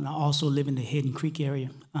Hall, and I also live in the Hidden Creek area,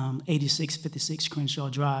 8656 Crenshaw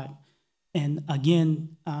Drive. And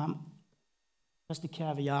again, just a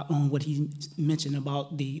caveat on what he mentioned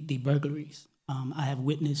about the burglaries. I have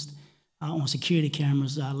witnessed on security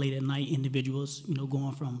cameras late at night individuals,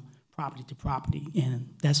 going from property to property,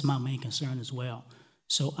 and that's my main concern as well.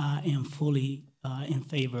 So I am fully in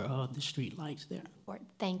favor of the street lights there.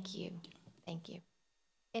 Thank you. Thank you.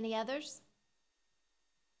 Any others?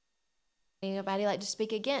 Anybody like to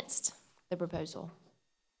speak against the proposal?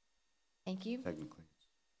 Thank you. Technically.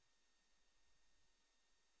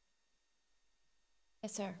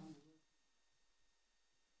 Yes, sir.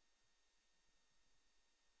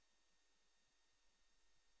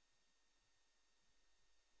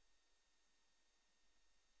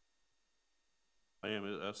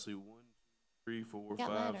 I see 1, 2, 3, 4, Got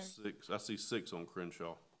 5, letters. 6. I see 6 on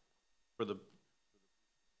Crenshaw. We're talking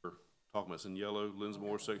about it's in yellow,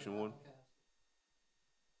 Linsmore, section 1.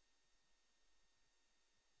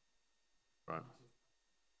 Right.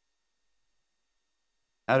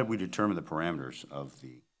 How did we determine the parameters of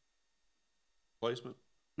the, Placement.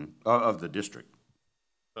 of the district?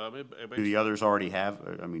 It Do the others already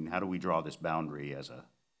have, I mean, how do we draw this boundary as a,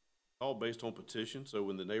 all based on petition, so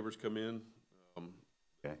when the neighbors come in,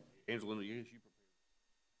 okay? Angelina, you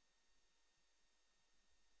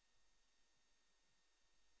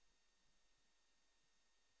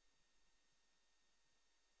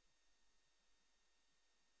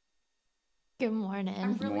Good morning.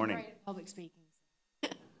 I'm Good really morning. great at public speaking.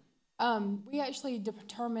 We actually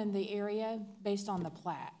determined the area based on the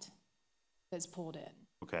plat that's pulled in.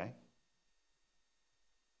 Okay.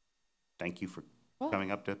 Thank you for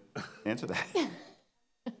coming up to answer that.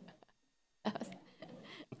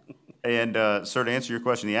 And, sir, to answer your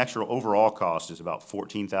question, the actual overall cost is about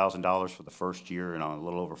 $14,000 for the first year and a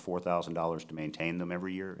little over $4,000 to maintain them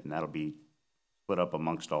every year, and that'll be split up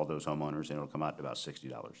amongst all those homeowners, and it'll come out to about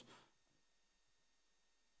 $60.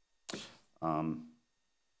 Can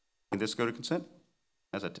this go to consent?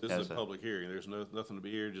 This is a public hearing. There's nothing to be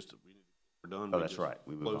here, just we're done. Oh, that's right.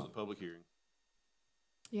 We move Close on. the public hearing.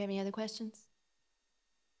 Do you have any other questions?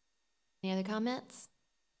 Any other comments?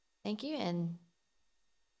 Thank you, and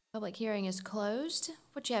public hearing is closed.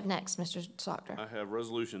 What do you have next, Mr. Slaughter? I have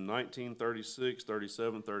resolution 19, 36,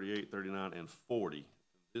 37, 38, 39, and 40.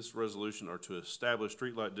 This resolution are to establish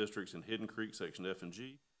streetlight districts in Hidden Creek, section F and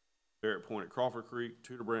G, Barrett Point at Crawford Creek,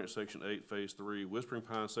 Tudor Branch, section 8, phase 3, Whispering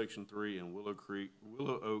Pine, section 3, and Willow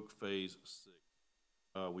Oak, phase 6.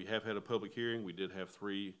 We have had a public hearing. We did have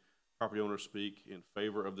 3 property owners speak in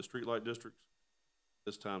favor of the streetlight districts.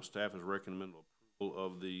 This time, staff is recommending approval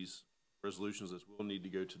of these resolutions as will need to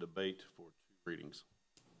go to debate for 2 readings.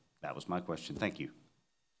 That was my question. Thank you.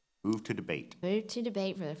 Move to debate. Move to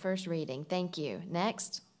debate for the first reading. Thank you.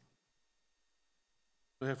 Next.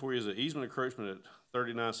 What I have for you is an easement encroachment at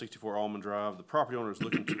 3964 Almond Drive. The property owner is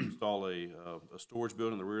looking to install a storage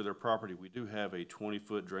building in the rear of their property. We do have a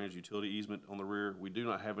 20-foot drainage utility easement on the rear. We do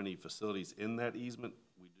not have any facilities in that easement.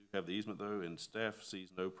 We do have the easement though, and staff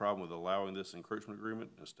sees no problem with allowing this encroachment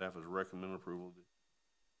agreement, and staff is recommending approval of it.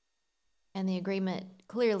 And the agreement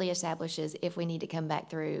clearly establishes if we need to come back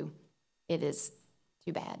through, it is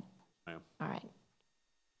too bad. Ma'am. All right.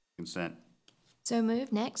 Consent. So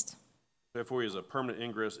move. Next. What I have for you is a permanent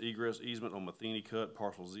ingress-egress easement on Matheny Cut,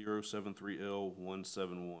 parcel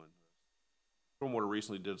 073L171. Stormwater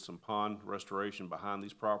recently did some pond restoration behind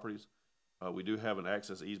these properties. We do have an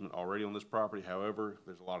access easement already on this property. However,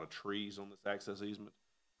 there's a lot of trees on this access easement.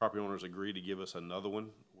 Property owners agreed to give us another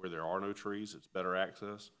one where there are no trees. It's better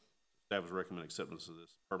access. Staff is recommending acceptance of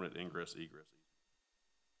this permanent ingress-egress easement.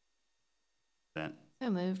 Consent. So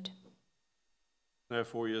moved. I have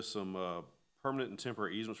for you some permanent and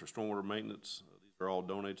temporary easements for stormwater maintenance. These are all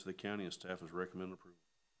donated to the county, and staff is recommending approval.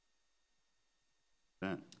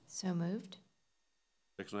 Consent. So moved.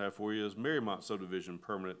 Next one I have for you is Marymount subdivision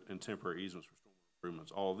permanent and temporary easements for stormwater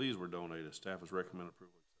improvements. All of these were donated. Staff is recommending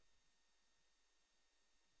approval.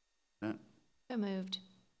 Consent. So moved.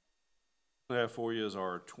 I have for you is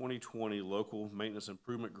our 2020 Local Maintenance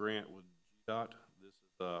Improvement Grant with GDOT. This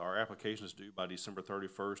is, our application is due by December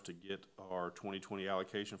 31st to get our 2020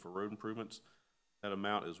 allocation for road improvements. That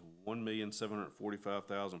amount is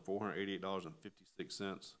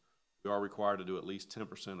 $1,745,488.56. We are required to do at least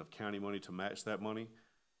 10% of county money to match that money.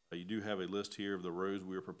 You do have a list here of the roads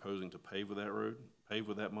we are proposing to pave with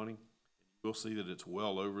that money. You'll see that it's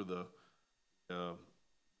well over the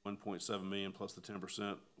 1.7 million plus the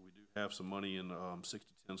 10%. We do have some money in 6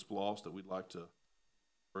 to 10 SPLOST that we'd like to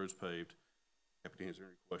roads paved. Happy to answer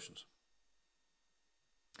any questions.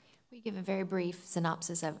 We give a very brief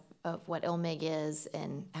synopsis of what LMIG is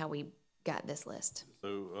and how we got this list.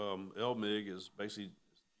 So LMIG is basically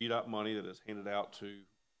GDOT money that is handed out to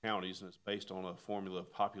counties, and it's based on a formula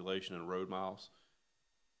of population and road miles,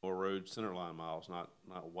 or road centerline miles, not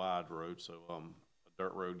wide roads. So a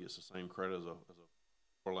dirt road gets the same credit as a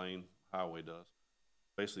 4-lane highway does.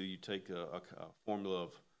 Basically, you take a formula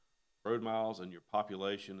of road miles and your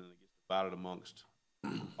population, and it gets divided amongst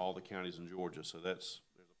all the counties in Georgia. So there's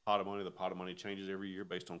a pot of money. The pot of money changes every year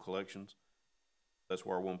based on collections. That's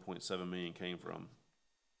where our 1.7 million came from.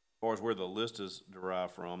 As far as where the list is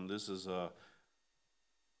derived from, this is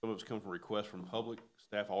some of it's come from requests from the public.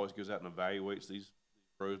 Staff always goes out and evaluates these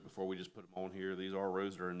roads before we just put them on here. These are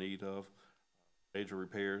roads that are in need of major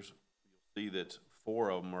repairs. You'll see that 4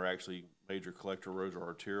 of them are actually major collector roads or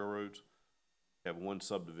arterial roads. We have 1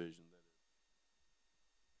 subdivision that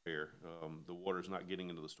is repair. The water is not getting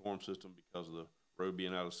into the storm system because of the road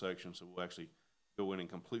being out of section, so we'll actually go in and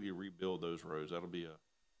completely rebuild those roads. That'll be a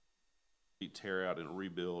tear out and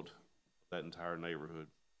rebuild that entire neighborhood.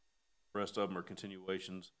 The rest of them are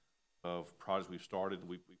continuations of projects we've started.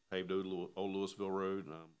 We paved old Louisville Road.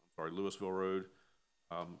 Louisville Road.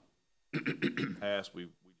 Past, we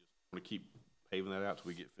just want to keep paving that out till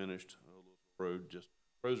we get finished. Louisville Road, just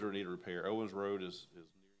roads are in need of repair. Owens Road is near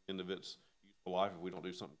the end of its useful life. If we don't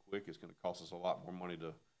do something quick, it's going to cost us a lot more money to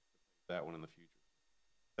pay that one in the future.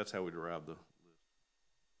 That's how we derive the list.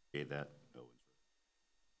 Okay, that Owens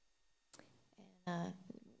Road.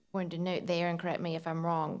 Wanted to note there, and correct me if I'm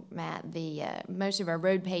wrong, Matt, the most of our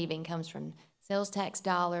road paving comes from sales tax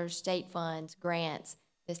dollars, state funds, grants,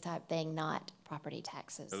 this type thing, not property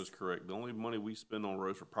taxes. That is correct. The only money we spend on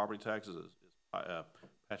roads for property taxes is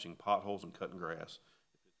patching potholes and cutting grass.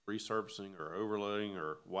 If it's resurfacing or overlaying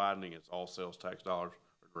or widening, it's all sales tax dollars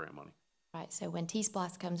or grant money. Right, so when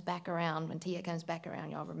T-SPLOST comes back around, when TIA comes back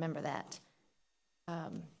around, y'all remember that.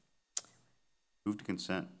 Move to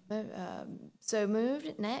consent. So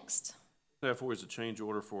moved. Next. Therefore, is a change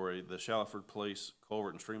order for the Shallowford Place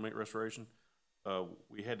culvert and streamlink restoration.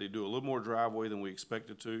 We had to do a little more driveway than we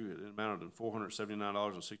expected to. It amounted to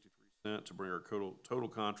 $479.63 to bring our total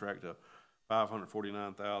contract to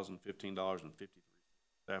 $549,015.53.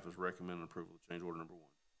 Staff is recommending approval of change order number 1.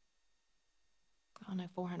 Oh no,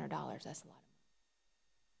 $400. That's a lot of money.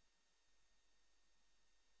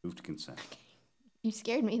 Move to consent. You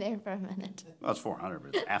scared me there for a minute. Well, it's 400,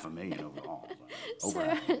 but it's $500,000 overall.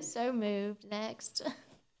 So moved. Next.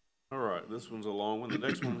 All right, this one's a long one. The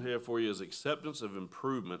next one here for you is acceptance of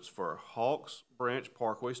improvements for Hawks Branch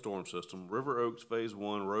Parkway Storm System, River Oaks Phase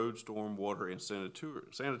 1 Road, Storm, Water, and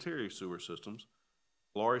Sanitary Sewer Systems,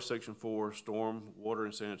 Laurie Section 4 Storm, Water,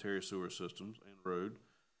 and Sanitary Sewer Systems and Road,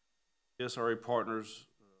 SRA Partners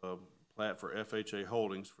plat for FHA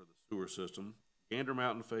Holdings for the sewer system, Gander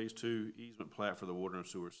Mountain Phase 2 easement plat for the water and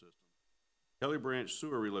sewer system, Kelly Branch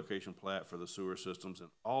sewer relocation plat for the sewer systems, and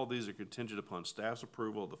all these are contingent upon staff's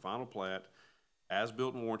approval of the final plat,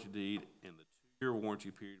 as-built and warranty deed, and the 2-year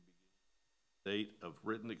warranty period beginning date of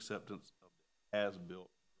written acceptance of the as-built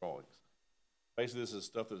drawings. Basically, this is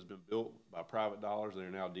stuff that's been built by private dollars.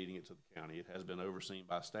 They're now deeding it to the county. It has been overseen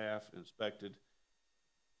by staff, inspected,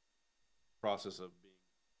 process of being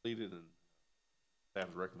completed, and staff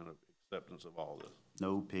is recommending acceptance of all this.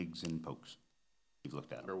 No pigs and pokes. You've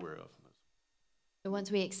looked at We're them. aware of. So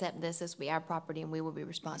once we accept this, this will be our property, and we will be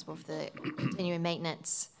responsible for the continuing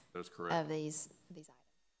maintenance That's correct. of these items.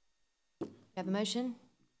 Have a motion?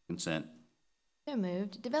 Consent. So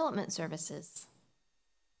moved. Development Services.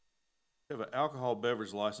 We have an alcohol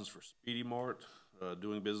beverage license for Speedy Mart,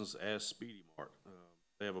 doing business as Speedy Mart.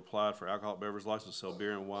 They have applied for alcohol beverage license to sell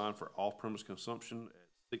beer and wine for off-premise consumption at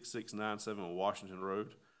 6697 Washington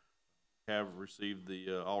Road. We have received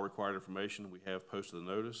the all required information. We have posted the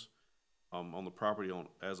notice on the property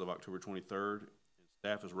as of October 23rd. And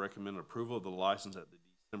staff is recommending approval of the license at the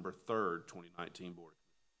December 3rd, 2019 Board.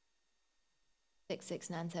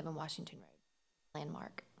 6697 Washington Road,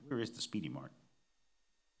 landmark. Where is the Speedy Mart?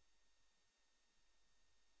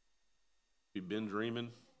 We've been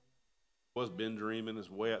dreaming. Was Ben Dreamin, is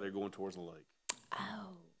way out there going towards the lake. Oh.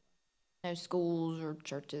 No schools or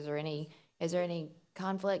churches or is there any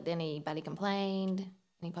conflict? Anybody complained?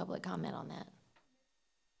 Any public comment on that?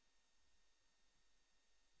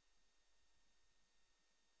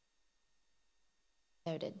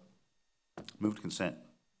 Noted. Move to consent.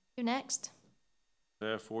 Who next?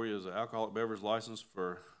 There for you is an alcoholic beverage license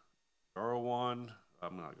for Darwan.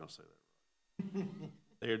 I'm not gonna say that right.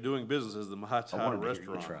 They are doing business as the Mai Tai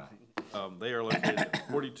Restaurant. They are located at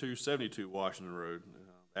 4272 Washington Road.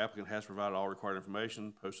 The applicant has provided all required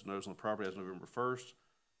information, posted notice on the property as of November 1st.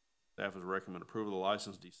 Staff has recommended approval of the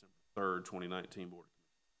license December 3rd, 2019 Board.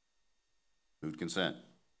 Move to consent.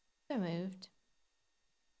 So moved.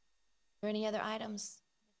 Are there any other items,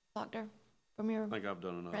 Doctor, from your I think I've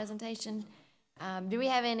done enough. presentation? Do we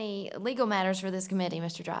have any legal matters for this committee,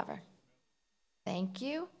 Mr. Driver? Thank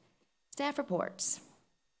you. Staff reports.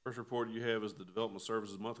 First report you have is the Development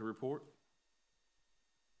Services Monthly Report.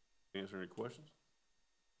 Answer any questions?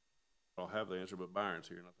 I'll have the answer, but Byron's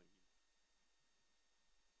here, and I think.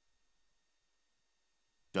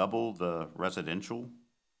 Double the residential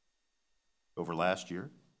over last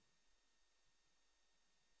year?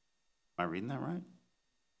 Am I reading that right?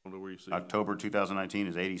 I don't know where you see. October 2019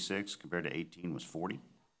 is 86, compared to 18 was 40?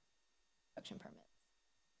 Construction permits.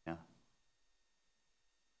 Yeah.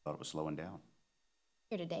 Thought it was slowing down.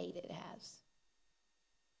 Year to date, it has.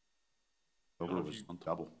 October was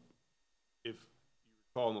double. If you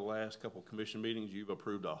recall in the last couple of commission meetings, you've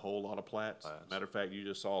approved a whole lot of plats. Matter of fact, you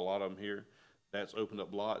just saw a lot of them here. That's opened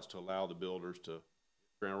up lots to allow the builders to get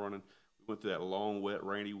ground running. We went through that long, wet,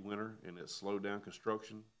 rainy winter, and it slowed down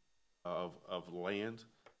construction of land.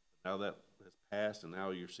 Now that has passed, and now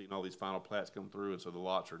you're seeing all these final plats come through, and so the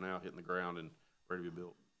lots are now hitting the ground and ready to be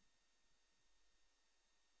built.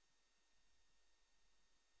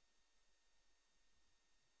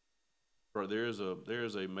 Right, there is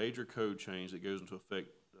a major code change that goes into effect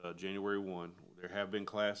January 1. There have been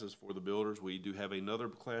classes for the builders. We do have another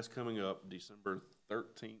class coming up December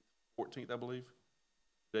 13th, 14th, I believe.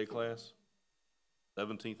 Day class,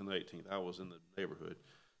 17th and 18th. I was in the neighborhood.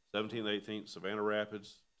 17th and 18th, Savannah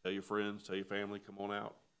Rapids. Tell your friends, tell your family, come on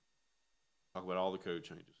out. Talk about all the code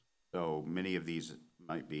changes. So many of these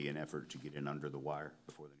might be an effort to get in under the wire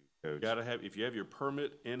before the new codes. Gotta have, if you have your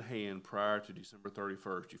permit in hand prior to December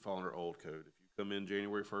 31st, you fall under old code. If you come in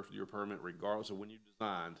January 1st with your permit, regardless of when you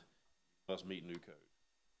designed, you must meet new code.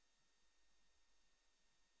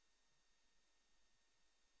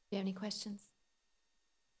 Do you have any questions?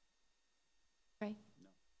 Right.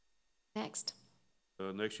 No. Next.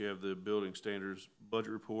 Next, you have the building standards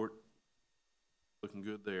budget report. Looking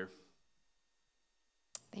good there.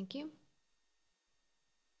 Thank you.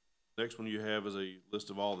 Next one you have is a list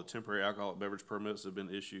of all the temporary alcoholic beverage permits that have been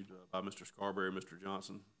issued by Mr. Scarberry and Mr.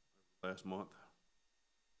 Johnson last month.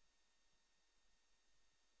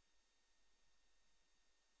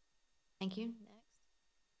 Thank you. Next.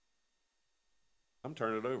 I'm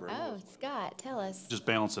turning it over. Oh, Scott, tell us. Just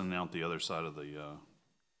balancing out the other side of the,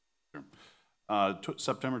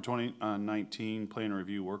 September 2019 plan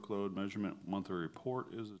review workload measurement monthly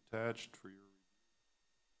report is attached for your.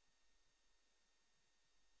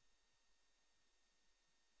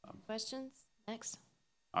 Questions? Next.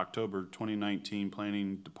 October 2019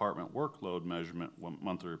 planning department workload measurement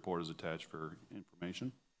monthly report is attached for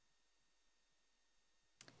information.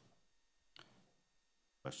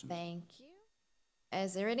 Questions? Thank you.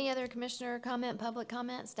 Is there any other commissioner comment, public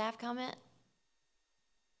comment, staff comment?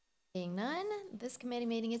 Being none, this committee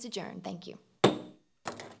meeting is adjourned. Thank you.